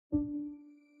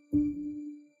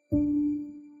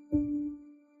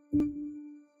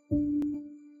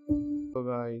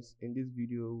guys. In this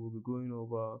video we'll be going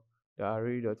over the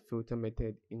array.filter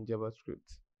method in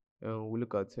JavaScript, and we'll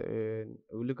look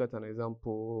at an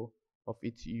example of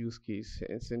its use case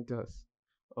and syntax.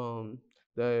 um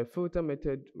the filter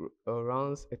method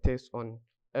runs a test on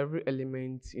every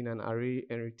element in an array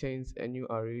and returns a new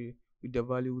array with the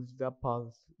values that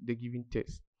pass the given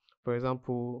test. For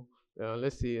example,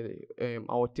 let's say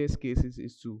our test cases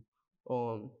is to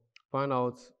um find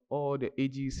out all the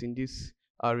ages in this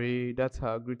array that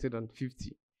are greater than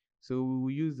 50. So we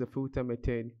will use the filter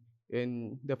method,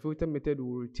 and the filter method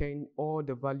will return all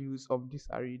the values of this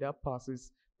array that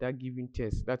passes that given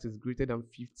test that is greater than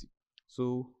 50.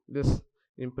 So let's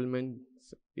implement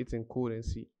it in code and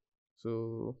see.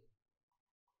 So,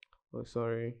 oh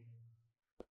sorry,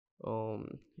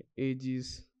 um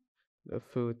ages, the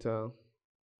filter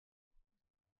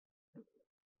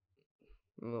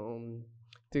um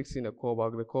takes in a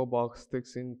callback. The callback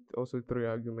takes in also three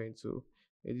arguments. So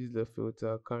it is the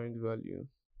filter current value,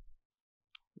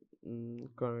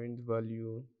 current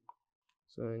value.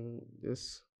 So in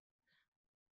this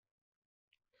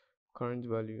current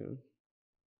value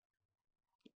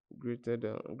greater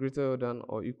than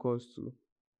or equals to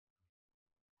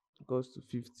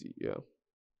 50. Yeah,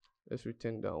 let's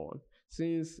return that one.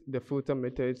 Since the filter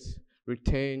methods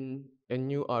return a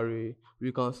new array,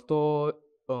 we can store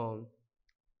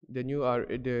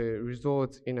the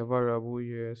result in a variable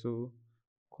here. So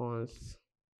const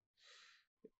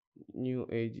new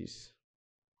ages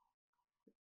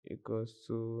equals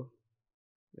to,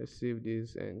 let's save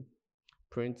this and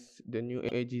print the new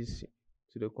ages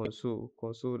to the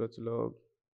console.log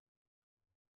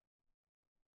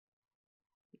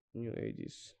new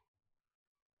ages.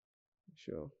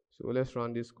 Sure. So let's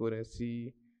run this code and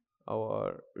see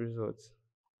our results.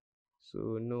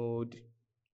 So node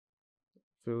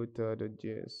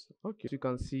filter.js. Okay, so you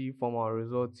can see from our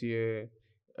results here,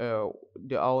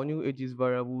 our new ages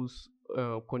variable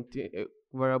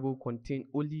contain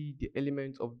only the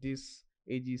elements of this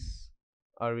ages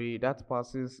array that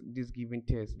passes this given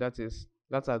test,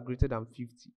 that are greater than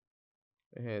 50.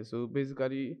 So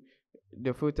basically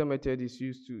the filter method is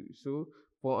used to, so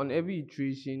for on every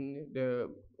iteration the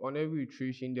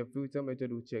filter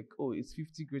method will check, oh, it's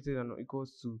 50 greater than or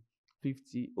equals to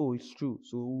 50. Oh, it's true,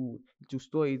 so to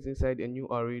store it inside a new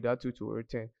array, that it will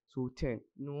return. So 10,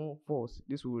 no, false,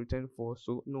 this will return false,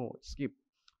 so no, skip.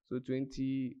 So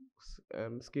 20,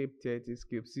 skip. 30,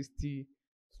 skip. 60,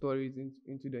 store it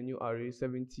into the new array.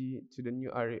 70 to the new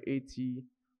array. 80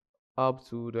 up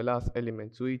to the last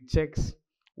element. So it checks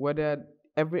whether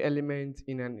every element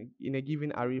in a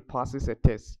given array passes a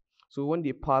test. So when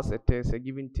they pass a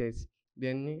given test,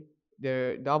 then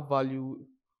that value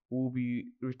will be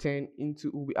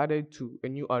added to a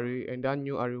new array, and that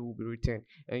new array will be returned.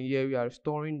 And here we are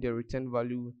storing the return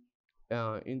value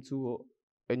into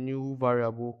a new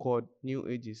variable called new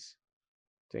ages.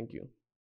 Thank you.